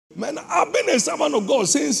Man, I've been a servant of God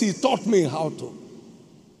since he taught me how to.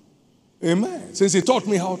 Amen. Since he taught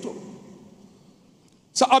me how to.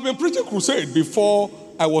 So I've been preaching crusade before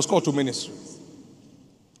I was called to ministry.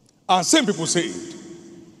 And same people say it.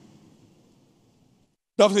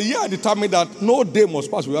 There was a year I determined that no day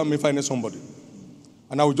must pass without me finding somebody.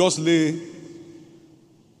 And I would just lay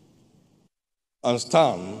and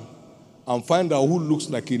stand and find out who looks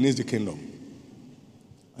like he needs the kingdom.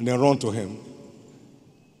 And then run to him.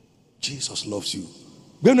 Jesus loves you.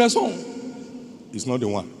 Then there's song. It's not the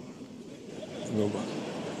one. No.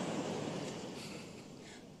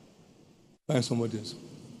 Find somebody else.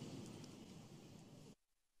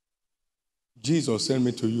 Jesus sent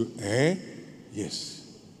me to you.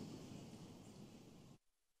 Yes.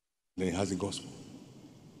 Then he has the gospel.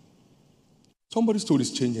 Somebody's story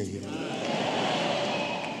is changing here.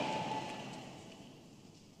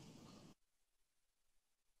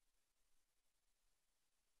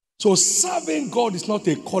 So serving God is not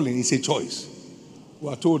a calling, it's a choice.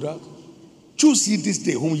 We are told that. Choose ye this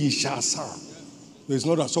day whom ye shall serve. It's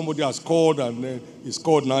not that somebody has called and is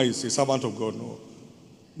called now is a servant of God. No.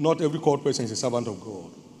 Not every called person is a servant of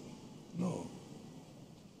God. No.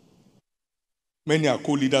 Many are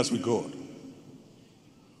co-leaders with God.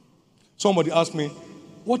 Somebody asked me,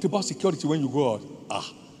 what about security when you go out?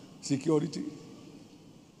 Security.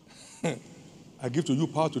 I give to you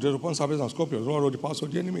power to tread upon serpents and scorpions, not all the powers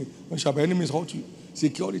of the enemy. When shall by enemies hurt you?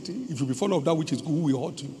 Security. If you be full of that which is good, who will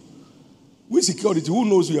hurt you? With security, who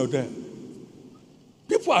knows you are there?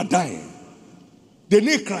 People are dying. They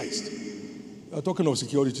need Christ. You are talking of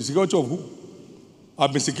security. Security of who?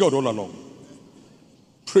 I've been secured all along.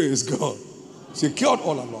 Praise God. Secured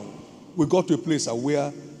all along. We got to a place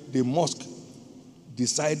where the mosque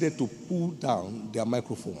decided to pull down their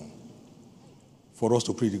microphone for us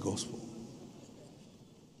to preach the gospel.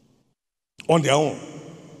 On their own.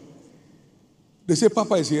 They say,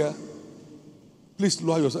 Papa is here. Please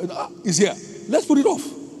lower yourself. He's here. Let's put it off.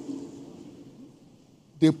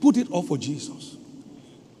 They put it off for Jesus.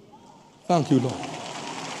 Thank you, Lord.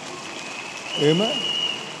 Amen.